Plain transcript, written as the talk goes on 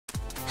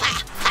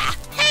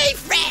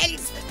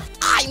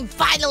I'm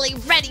finally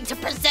ready to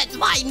present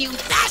my new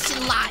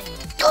fashion line,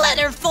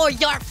 Glitter for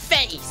Your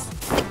Face.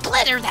 The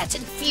glitter that's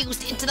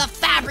infused into the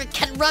fabric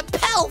can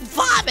repel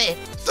vomit.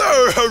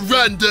 They're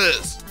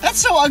horrendous. That's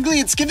so ugly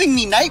it's giving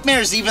me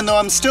nightmares even though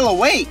I'm still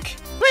awake.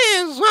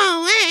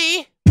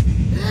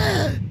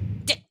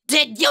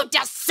 Did you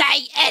just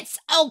say it's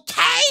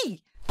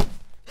okay?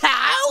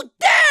 How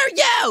dare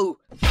you!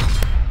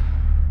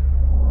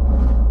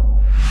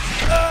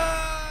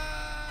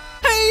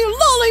 Hey,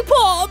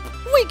 Lollipop!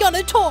 We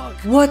gotta talk.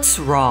 What's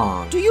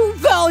wrong? Do you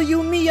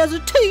value me as a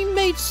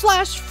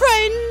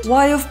teammate/friend?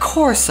 Why, of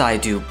course I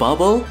do,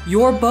 Bubble.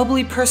 Your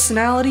bubbly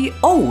personality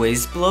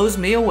always blows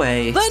me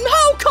away. Then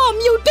how come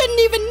you didn't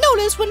even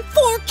notice when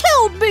 4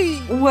 killed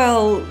me?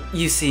 Well,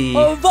 you see...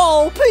 Of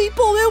all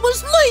people, it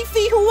was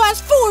Leafy who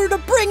asked 4 to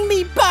bring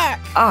me back.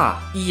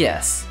 Ah,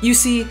 yes. You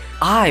see,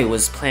 I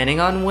was planning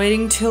on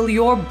waiting till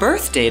your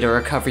birthday to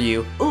recover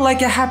you,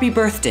 like a happy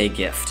birthday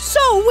gift.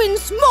 So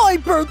when's my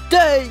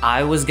birthday?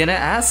 I was gonna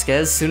ask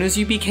as soon as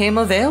you became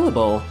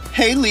available.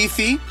 Hey,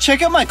 Leafy,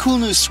 check out my cool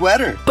new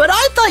sweater. But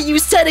I thought you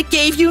said it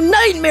gave you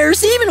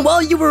nightmares even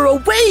while you were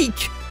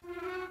awake.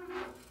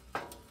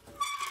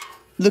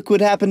 Look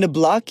what happened to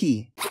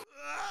Blocky.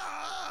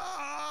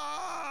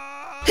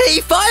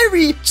 Hey,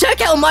 Fiery,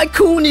 check out my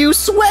cool new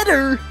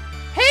sweater.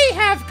 Hey,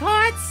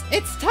 Have-Cots,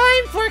 it's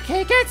time for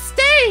Cake at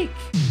Steak!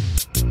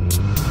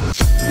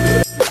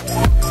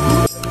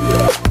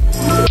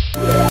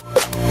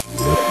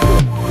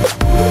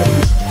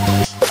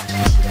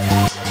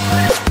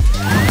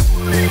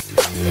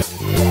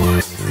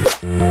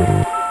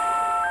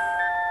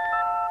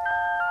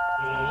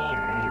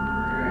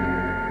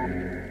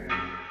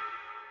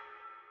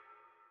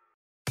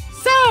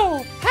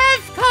 So,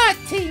 Have-Cot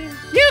team,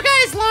 you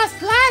guys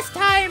lost last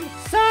time,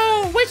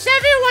 so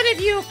whichever one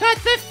of you got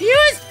the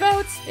fewest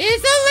votes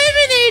is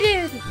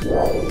eliminated!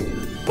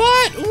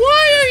 But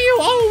why are you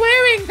all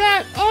wearing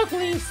that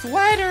ugly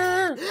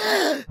sweater?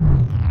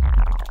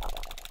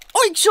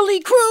 Actually,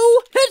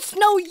 crew, it's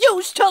no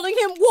use telling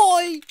him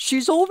why.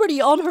 She's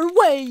already on her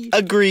way.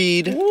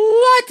 Agreed.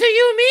 What do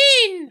you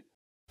mean?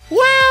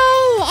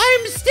 Well,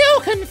 I'm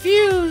still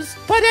confused.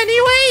 But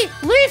anyway,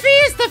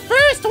 Leafy is the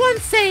first one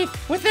safe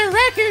with a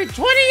record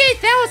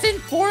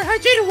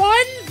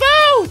 28,401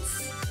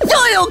 votes.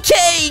 Dial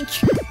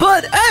cake!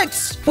 But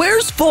X,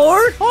 where's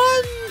 4?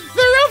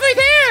 They're over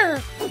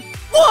there.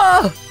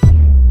 Whoa!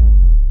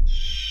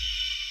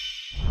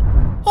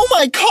 Oh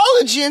my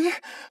collagen!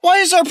 Why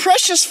is our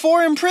precious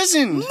 4 in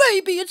prison?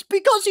 Maybe it's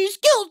because he's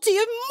guilty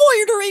of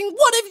murdering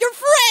one of your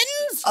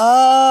friends?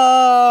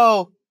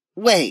 Oh,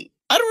 wait.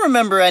 I don't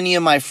remember any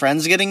of my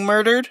friends getting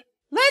murdered.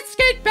 Let's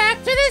get back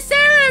to the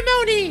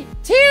ceremony.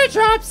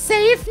 Teardrop's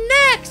safe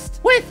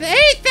next with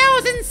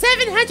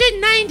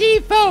 8,790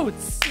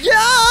 votes.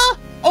 Yeah?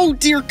 Oh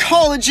dear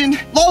collagen,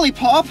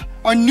 Lollipop,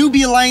 our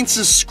newbie alliance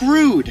is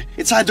screwed.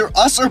 It's either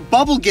us or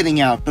Bubble getting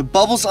out, but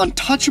Bubble's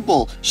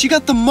untouchable. She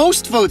got the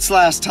most votes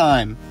last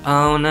time.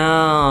 Oh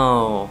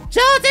no.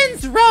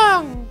 Jordan's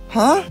wrong.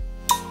 Huh?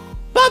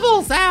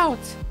 Bubble's out.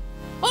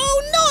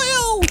 Oh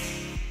no!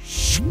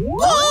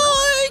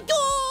 My God!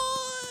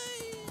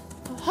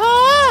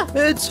 Huh?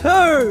 It's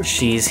her!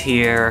 She's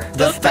here.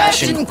 The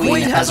fashion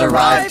queen has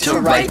arrived to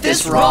right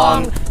this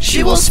wrong.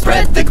 She will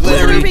spread the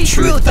glittery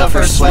truth of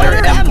her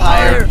sweater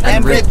empire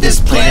and rid this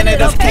planet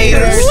of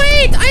haters.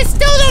 Wait, I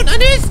still don't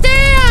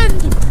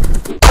understand!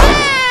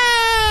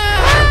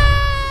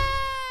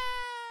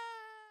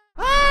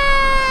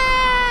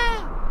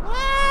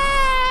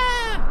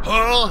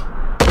 Huh?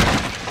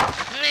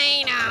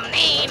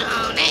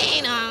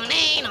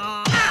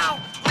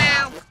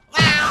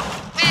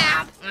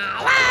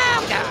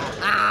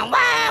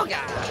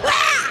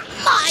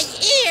 My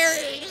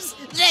ears,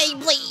 they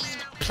bleed.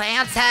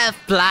 Plants have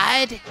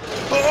blood.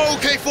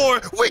 Okay,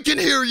 4, we can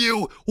hear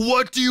you.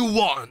 What do you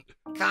want?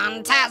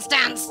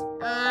 Contestants,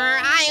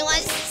 I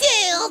was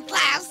jailed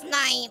last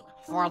night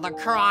for the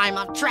crime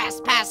of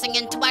trespassing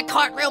into a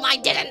courtroom I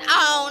didn't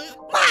own.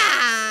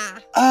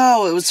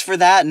 Oh, it was for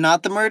that,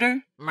 not the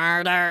murder?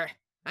 Murder.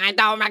 I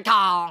don't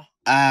recall.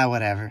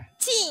 Whatever.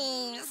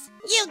 Teams,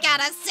 you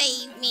gotta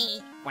save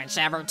me.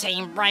 Whichever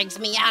team breaks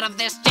me out of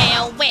this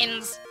jail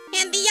wins.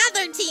 And the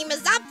other team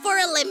is up for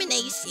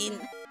elimination.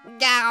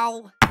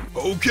 Go.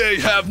 Okay,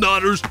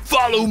 have-notters,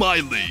 follow my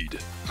lead.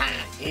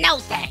 No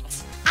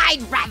thanks.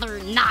 I'd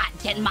rather not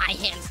get my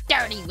hands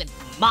dirty with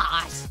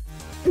moss.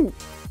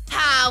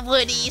 Ah,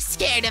 Woody,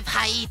 scared of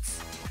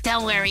heights?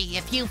 Don't worry,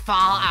 if you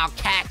fall, I'll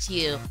catch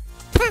you.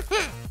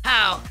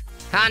 Oh,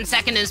 on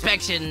second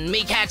inspection,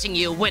 me catching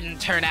you wouldn't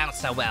turn out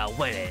so well,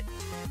 would it?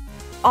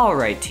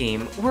 Alright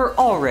team, we're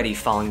already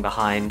falling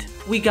behind.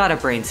 We gotta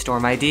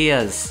brainstorm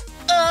ideas.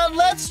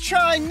 Let's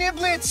try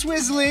Niblet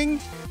Swizzling.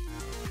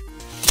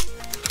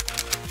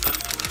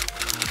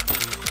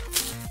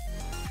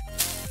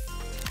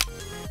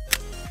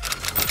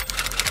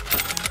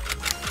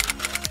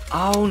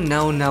 Oh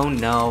no no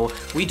no,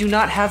 we do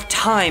not have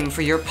time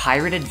for your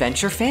pirate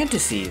adventure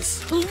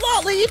fantasies.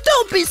 Lolly,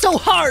 don't be so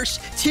harsh!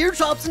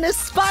 Teardrop's an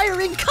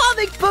aspiring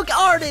comic book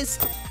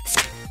artist!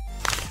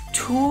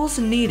 Tools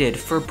needed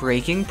for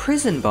breaking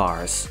prison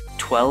bars.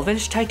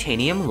 12-inch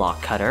titanium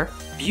lock cutter,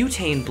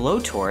 butane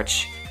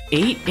blowtorch,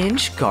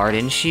 8-inch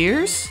garden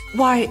shears?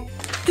 Why,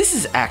 this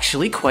is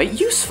actually quite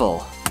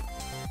useful.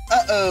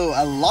 Uh-oh,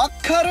 a lock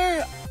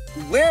cutter?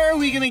 Where are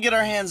we gonna get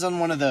our hands on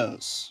one of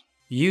those?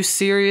 You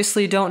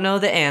seriously don't know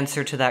the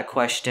answer to that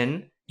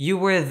question? You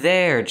were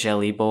there,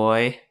 Jelly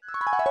Boy.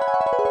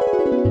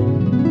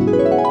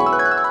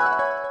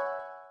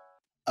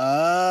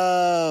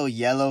 Oh,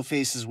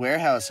 Yellowface's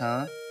warehouse,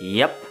 huh?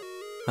 Yep.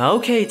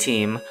 Okay,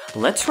 team,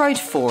 let's ride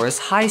 4's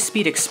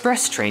high-speed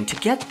express train to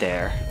get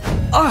there.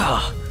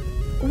 Ugh!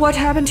 What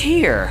happened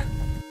here?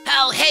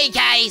 Oh, hey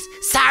guys,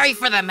 sorry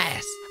for the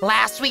mess.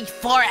 Last week,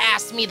 4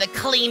 asked me to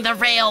clean the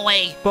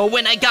railway, but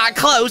when I got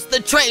close, the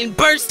train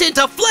burst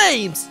into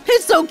flames.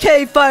 It's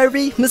okay,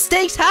 Fiery.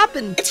 Mistakes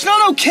happen. It's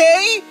not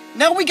okay!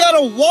 Now we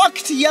gotta walk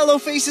to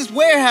Yellowface's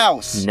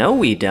warehouse! No,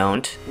 we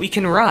don't. We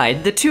can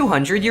ride the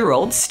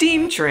 200-year-old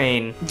steam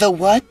train. The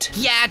what?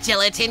 Yeah,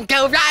 Gelatin,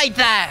 go ride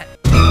that.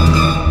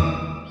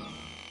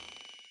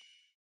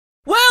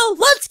 Well,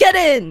 let's get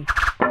in.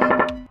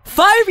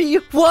 Fiery,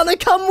 wanna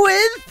come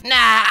with? Nah,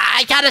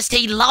 I gotta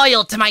stay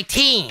loyal to my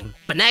team,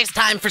 but next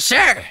time for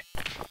sure.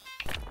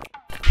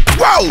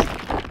 Whoa!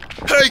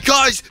 Hey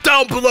guys,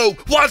 down below,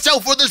 watch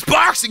out for this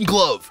boxing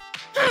glove!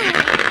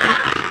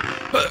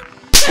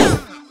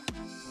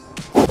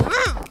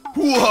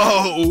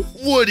 Whoa,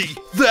 Woody,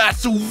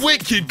 that's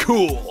wicked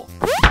cool!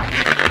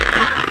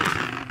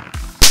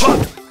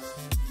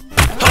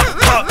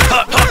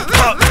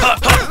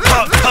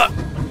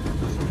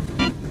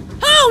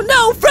 Oh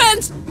no,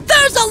 friends!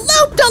 There's a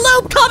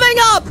loop-de-loop coming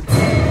up!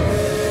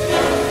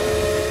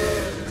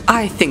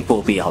 I think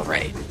we'll be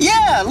alright.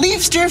 Yeah,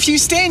 Leafster, if you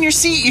stay in your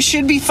seat, you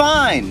should be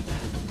fine.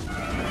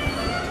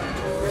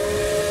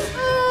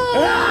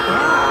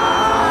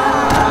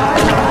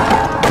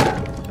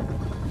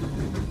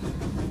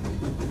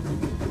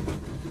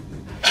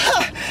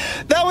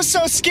 That was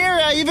so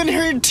scary, I even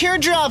heard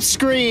Teardrop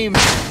scream.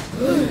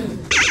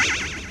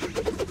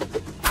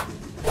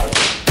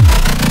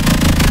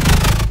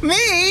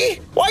 Me?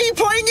 Why are you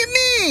pointing at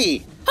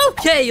me?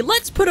 Okay,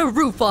 let's put a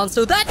roof on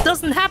so that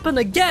doesn't happen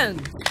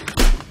again.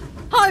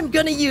 I'm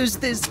gonna use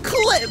this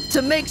clip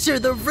to make sure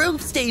the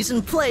roof stays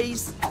in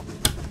place.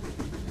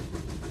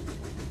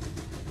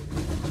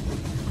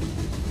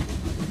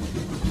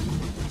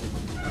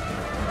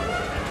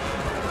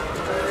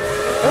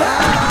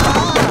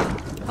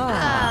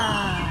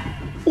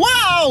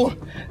 Wow!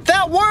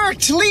 That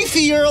worked!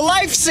 Leafy, you're a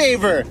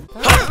lifesaver!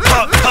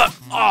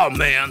 Oh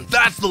man,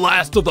 that's the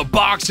last of the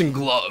boxing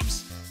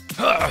gloves.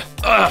 I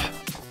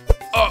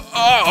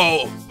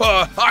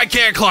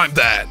can't climb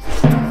that.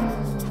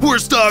 We're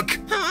stuck.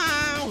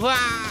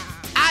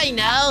 I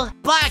know.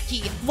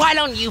 Bucky, why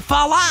don't you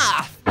fall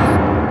off?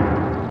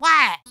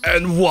 What?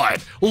 And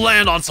what?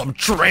 Land on some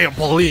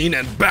trampoline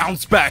and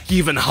bounce back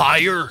even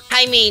higher?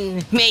 I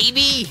mean,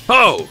 maybe.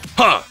 Oh,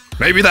 huh.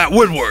 Maybe that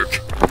would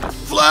work.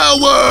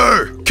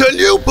 Flower! Can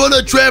you put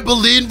a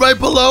trampoline right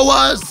below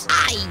us?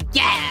 I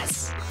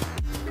guess.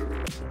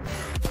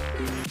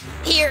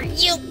 Here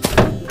you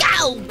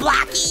go,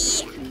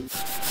 Blocky.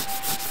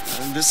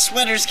 The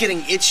sweater's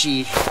getting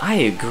itchy. I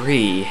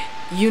agree.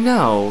 You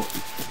know,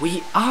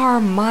 we are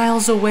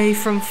miles away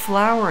from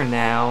Flower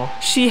now.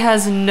 She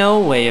has no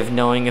way of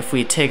knowing if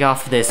we take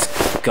off this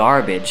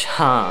garbage,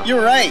 huh?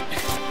 You're right.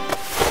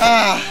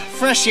 Ah,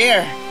 fresh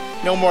air.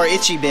 No more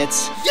itchy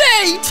bits.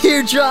 Yay,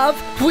 Teardrop!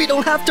 We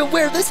don't have to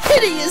wear this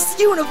hideous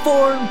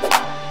uniform!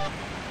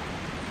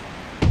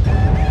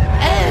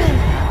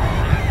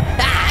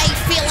 I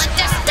feel a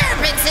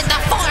disturbance in the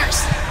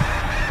force.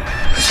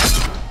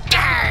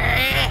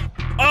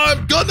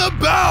 I'm gonna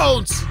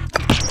bounce!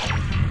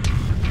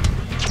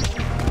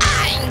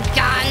 I'm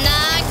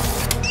gonna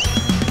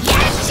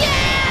get you!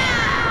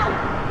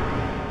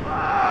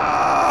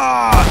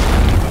 Ah!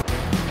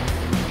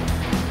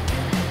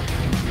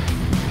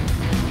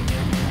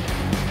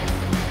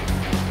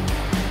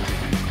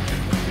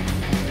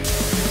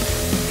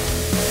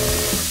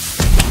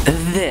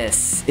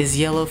 This is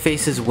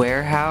Yellowface's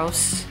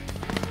warehouse?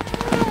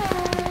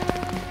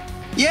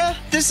 Yeah,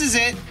 this is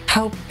it.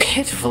 How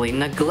pitifully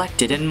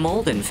neglected and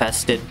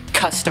mold-infested.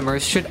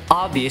 Customers should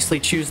obviously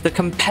choose the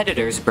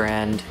competitor's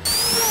brand.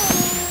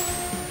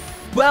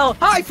 Well,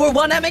 I for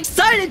one am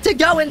excited to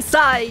go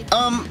inside!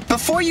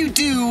 Before you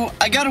do,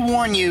 I gotta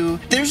warn you,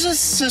 there's a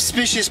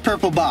suspicious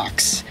purple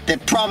box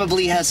that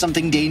probably has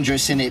something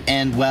dangerous in it,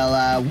 and,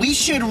 well, we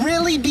should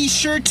really be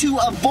sure to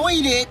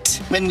avoid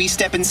it when we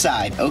step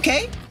inside,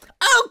 okay?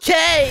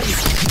 Okay!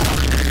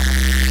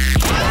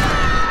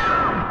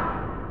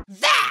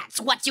 That's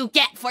what you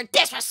get for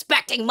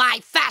disrespecting my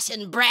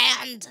fashion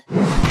brand.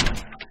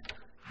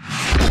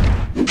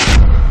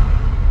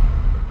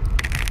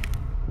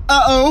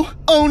 Uh-oh.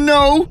 Oh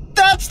no!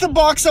 That's the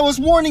box I was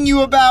warning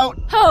you about!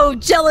 Oh,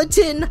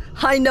 Gelatin,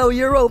 I know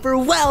you're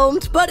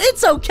overwhelmed, but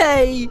it's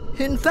okay.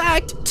 In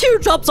fact,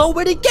 Teardrop's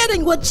already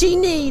getting what she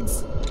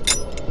needs.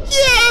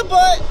 Yeah,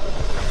 but...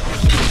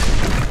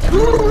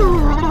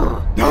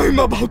 I'm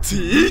about to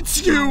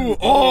eat you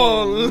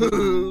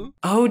all!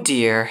 Oh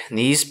dear,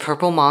 these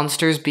purple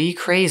monsters be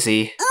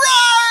crazy.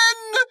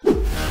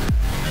 Run!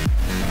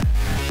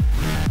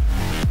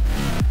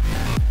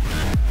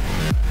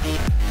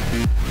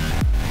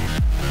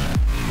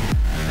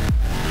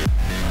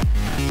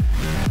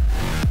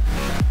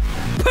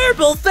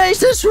 Purple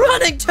Face is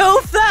running too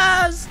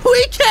fast!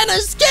 We can't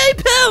escape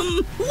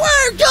him!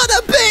 We're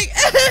gonna be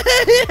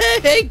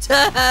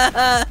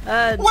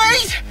eaten!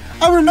 Wait!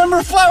 I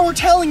remember Flower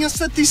telling us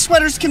that these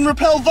sweaters can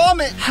repel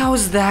vomit.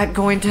 How's that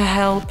going to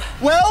help?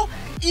 Well,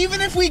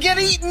 even if we get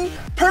eaten,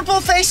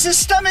 Purple Face's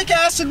stomach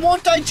acid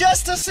won't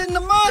digest us in the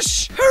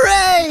mush.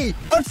 Hooray!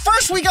 But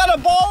first we gotta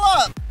ball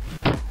up.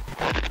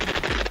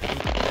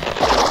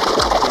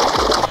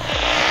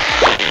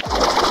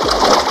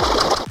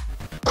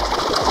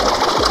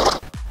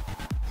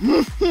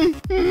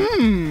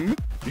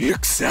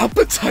 It's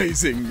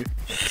appetizing.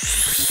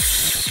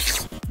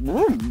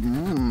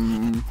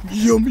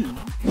 Yummy.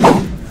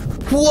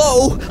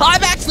 Whoa!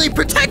 I'm actually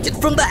protected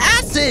from the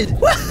acid!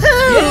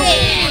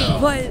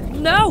 Woohoo! But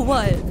now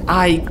what?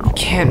 I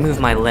can't move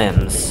my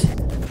limbs.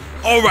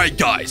 Alright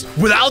guys,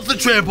 without the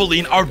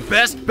trampoline, our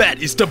best bet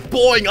is to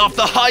boing off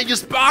the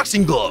highest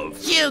boxing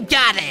glove. You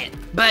got it.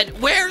 But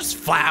where's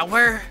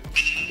Flower?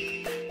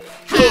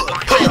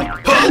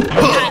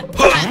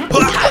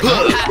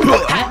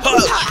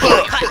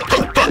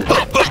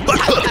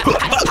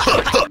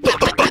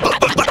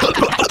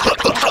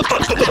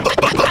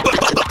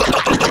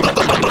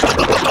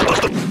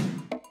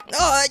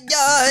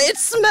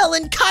 It's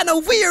smelling kinda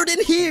weird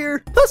in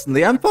here!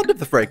 Personally, I'm fond of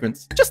the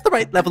fragrance. Just the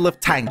right level of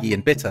tangy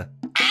and bitter.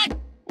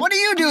 What are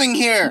you doing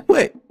here?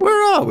 Wait,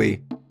 where are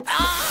we?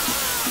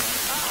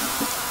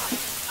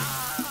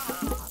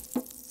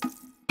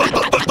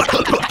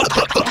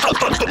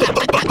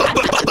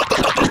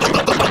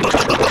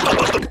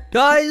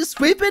 Guys,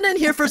 we've been in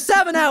here for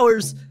 7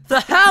 hours!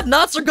 The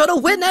have-nots are gonna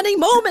win any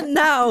moment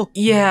now!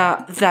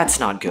 Yeah, that's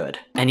not good.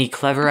 Any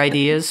clever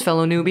ideas,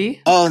 fellow newbie?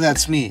 Oh,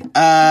 that's me.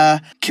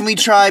 Can we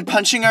try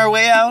punching our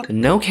way out?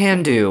 No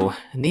can do.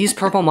 These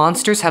purple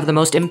monsters have the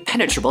most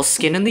impenetrable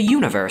skin in the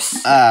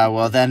universe.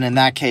 Well then in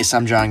that case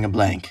I'm drawing a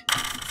blank.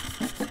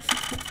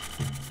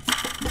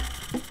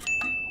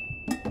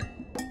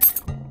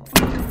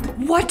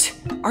 What?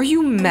 Are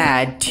you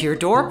mad,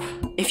 Teardorp?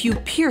 If you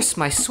pierce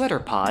my sweater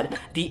pod,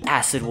 the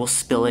acid will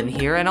spill in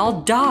here and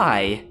I'll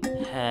die.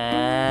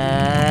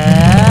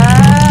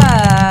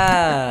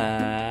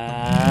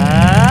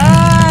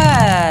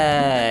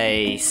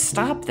 Hey,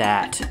 stop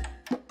that.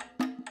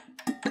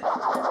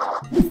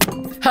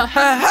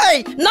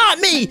 Hey, not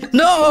me!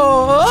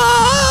 No!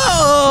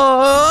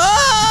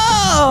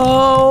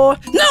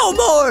 No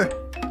more!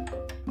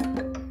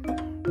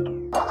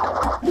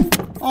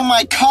 Oh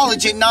my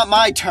collagen, not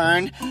my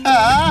turn.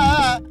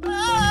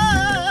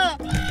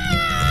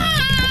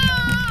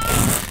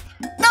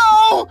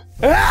 No!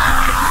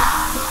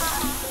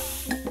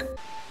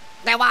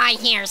 Do I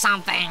hear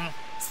something?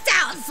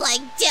 Sounds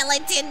like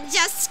Gelatin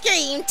just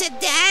screamed to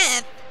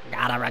death.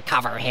 Gotta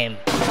recover him.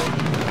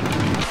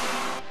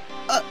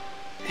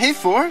 Hey,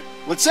 Four,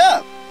 what's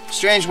up?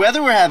 Strange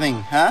weather we're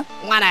having, huh?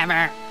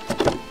 Whatever.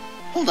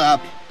 Hold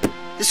up.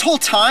 This whole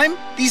time,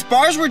 these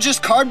bars were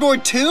just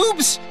cardboard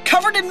tubes?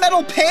 Covered in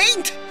metal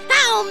paint?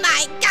 Oh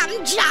my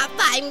gumdrop,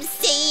 I'm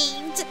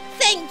saved.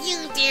 Thank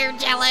you, dear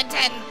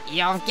Gelatin.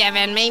 You've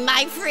given me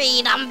my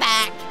freedom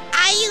back.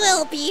 I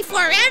will be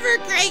forever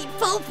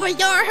grateful for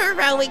your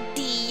heroic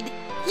deed.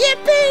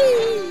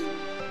 Yippee!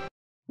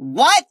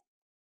 What?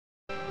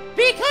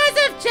 Because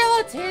of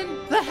Gelatin,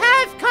 the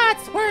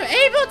have-cots were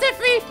able to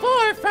free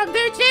Four from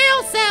their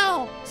jail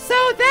cell.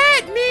 So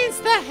that means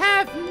the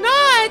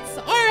have-nots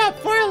are up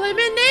for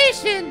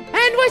elimination.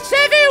 And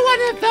whichever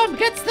one of them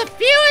gets the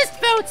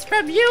fewest votes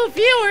from you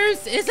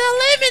viewers is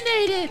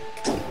eliminated.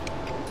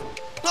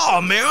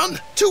 Aw man,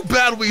 too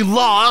bad we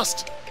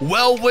lost.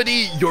 Well,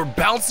 Woody, your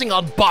bouncing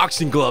on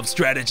boxing glove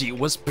strategy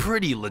was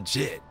pretty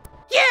legit.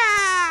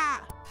 Yeah!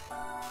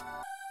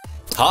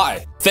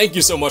 Hi, thank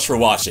you so much for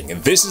watching,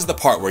 and this is the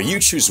part where you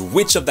choose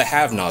which of the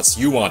have-nots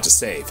you want to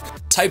save.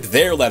 Type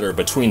their letter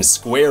between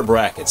square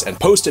brackets and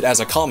post it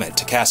as a comment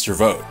to cast your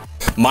vote.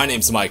 My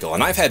name's Michael,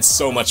 and I've had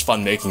so much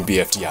fun making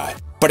BFDI,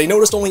 but I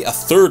noticed only a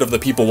third of the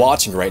people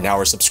watching right now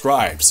are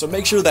subscribed, so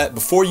make sure that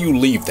before you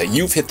leave that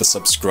you've hit the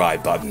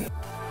subscribe button.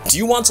 Do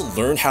you want to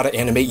learn how to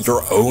animate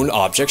your own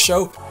object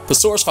show? The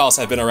source files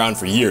have been around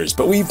for years,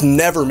 but we've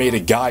never made a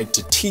guide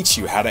to teach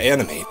you how to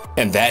animate,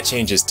 and that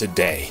changes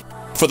today.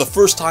 For the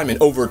first time in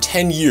over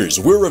 10 years,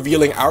 we're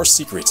revealing our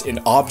secrets in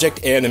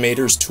Object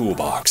Animator's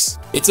Toolbox.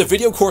 It's a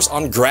video course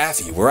on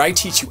Graphy where I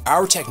teach you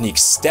our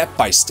techniques step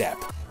by step.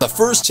 The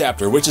first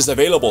chapter, which is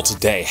available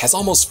today, has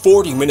almost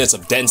 40 minutes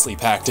of densely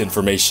packed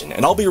information,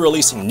 and I'll be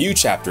releasing new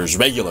chapters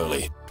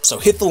regularly. So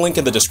hit the link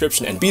in the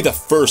description and be the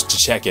first to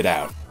check it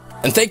out.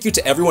 And thank you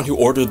to everyone who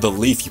ordered the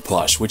Leafy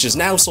plush, which is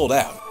now sold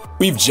out.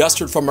 We've just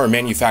heard from our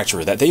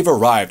manufacturer that they've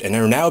arrived and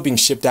are now being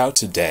shipped out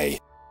today.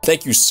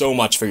 Thank you so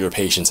much for your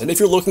patience, and if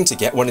you're looking to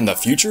get one in the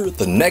future,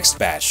 the next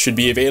batch should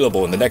be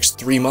available in the next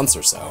 3 months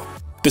or so.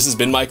 This has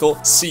been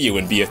Michael. See you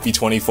in BFB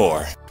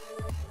 24.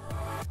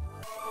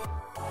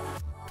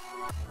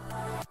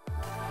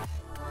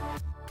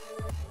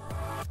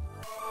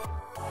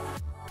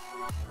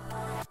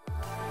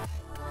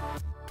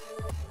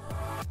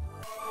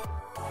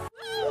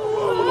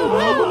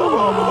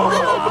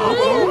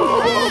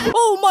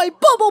 Oh, my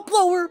bubble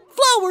blower!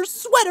 Flower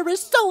sweater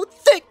is so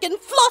thick and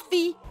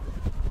fluffy!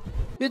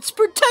 It's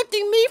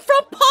protecting me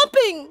from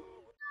popping!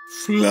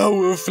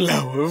 Flower,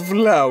 flower,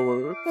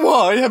 flower.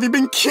 Why have you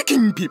been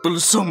kicking people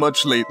so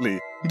much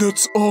lately?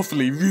 That's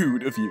awfully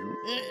rude of you.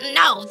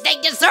 No, they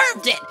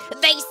deserved it.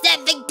 They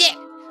said they did.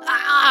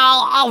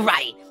 All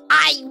right.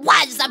 I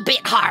was a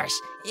bit harsh.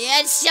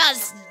 It's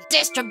just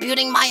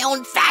distributing my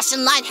own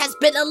fashion line has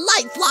been a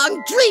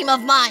lifelong dream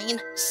of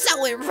mine.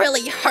 So it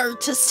really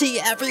hurt to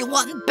see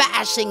everyone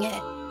bashing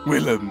it.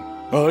 Well,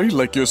 I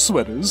like your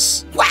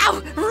sweaters.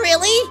 Wow,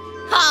 really?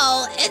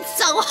 Oh, it's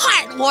so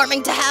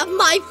heartwarming to have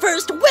my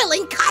first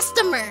willing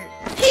customer.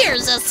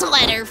 Here's a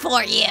sweater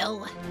for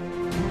you.